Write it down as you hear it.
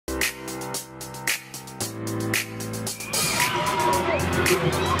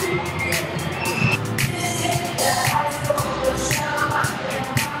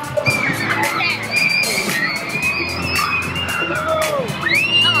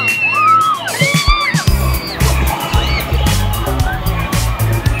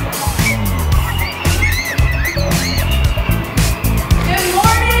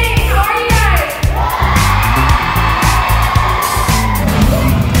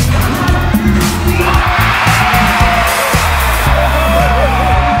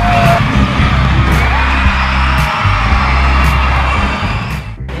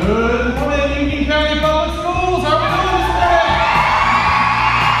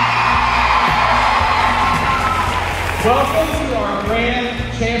Welcome to our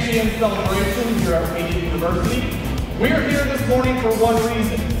grand champion celebration here at Wingate University. We are here this morning for one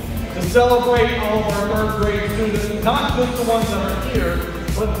reason, to celebrate all of our third grade students, not just the ones that are here,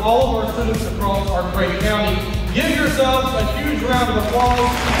 but all of our students across our great county. Give yourselves a huge round of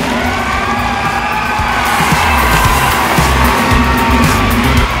applause.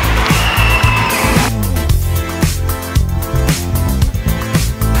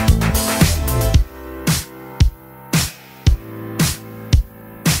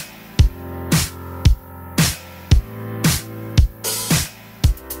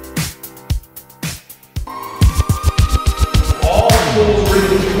 Schools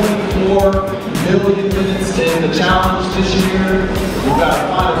reached 24 million minutes in the challenge this year. We've got a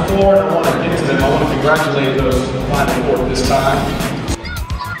Final Four, and I want to get to them. I want to congratulate those Final Four this time.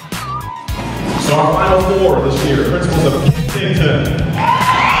 So our Final Four this year, principals of Kensington.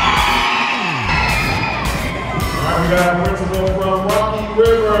 All right, we got our principal from Rocky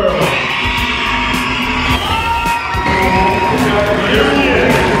River. We got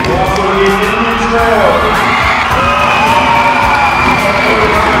Union. We also need Indian Trail.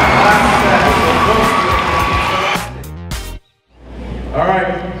 All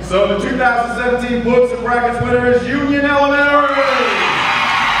right, so the 2017 Books and Brackets winner is Union.